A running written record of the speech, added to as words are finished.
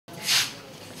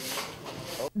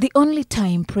The only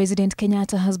time President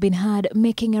Kenyatta has been heard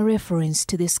making a reference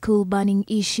to the school banning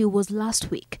issue was last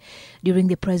week during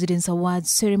the President's Awards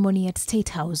ceremony at State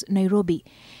House, Nairobi.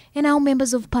 And now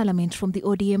members of parliament from the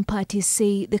ODM party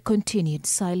say the continued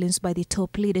silence by the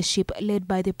top leadership led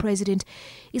by the President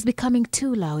is becoming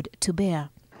too loud to bear.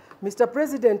 Mr.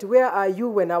 President, where are you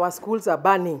when our schools are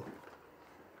banning?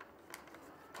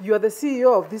 You are the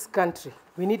CEO of this country.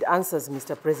 We need answers,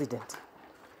 Mr. President.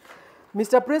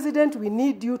 Mr. President, we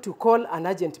need you to call an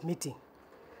urgent meeting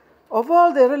of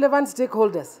all the relevant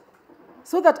stakeholders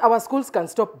so that our schools can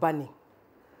stop banning.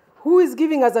 Who is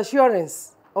giving us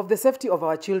assurance of the safety of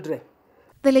our children?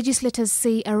 The legislators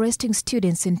say arresting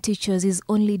students and teachers is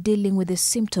only dealing with the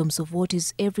symptoms of what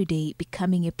is every day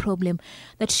becoming a problem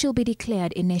that should be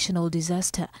declared a national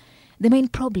disaster. The main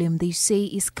problem, they say,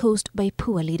 is caused by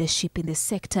poor leadership in the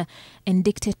sector and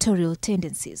dictatorial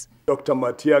tendencies. Dr.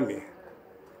 Matiang'i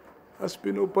has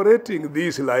been operating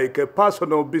this like a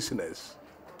personal business.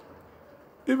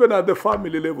 Even at the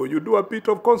family level, you do a bit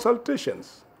of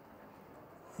consultations.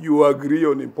 You agree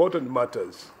on important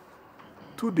matters.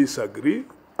 To disagree,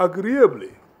 agreeably.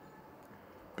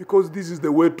 Because this is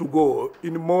the way to go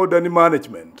in modern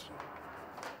management.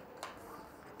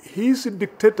 His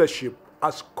dictatorship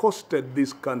has costed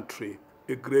this country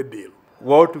a great deal.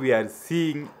 What we are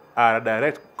seeing are a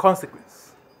direct consequence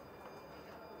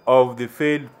of the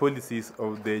failed policies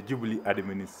of the Jubilee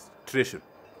administration,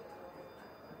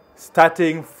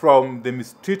 starting from the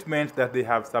mistreatment that they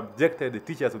have subjected the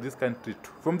teachers of this country to,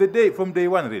 from day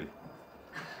one really,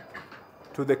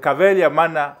 to the cavalier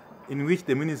manner in which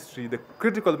the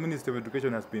critical Ministry of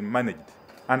Education has been managed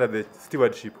under the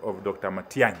stewardship of Dr.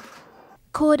 Matiang'i.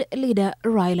 CORD leader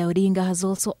Raila Odinga has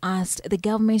also asked the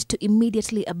government to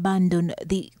immediately abandon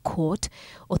the, quote,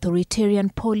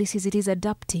 authoritarian policies it is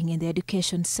adopting in the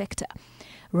education sector.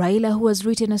 Raila, who has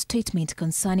written a statement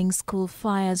concerning school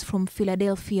fires from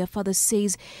Philadelphia, further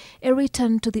says a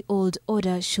return to the old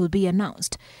order should be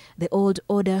announced. The old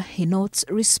order, he notes,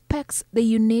 respects the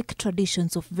unique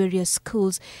traditions of various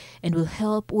schools and will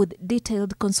help with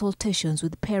detailed consultations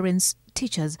with parents,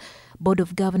 teachers, Board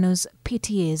of Governors,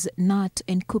 PTAs, NAT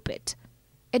and KUPPET.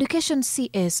 Education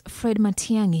CS Fred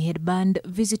Matiang'i had banned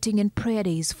visiting and prayer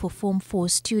days for Form 4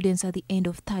 students at the end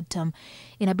of third term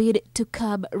in a bid to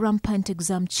curb rampant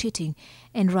exam cheating,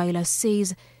 and Raila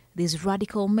says these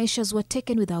radical measures were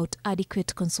taken without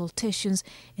adequate consultations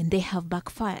and they have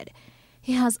backfired.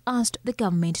 He has asked the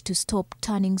government to stop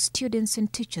turning students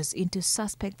and teachers into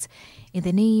suspects in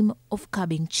the name of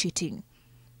curbing cheating.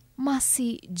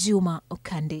 Mercy Juma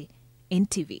Okande,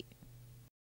 NTV.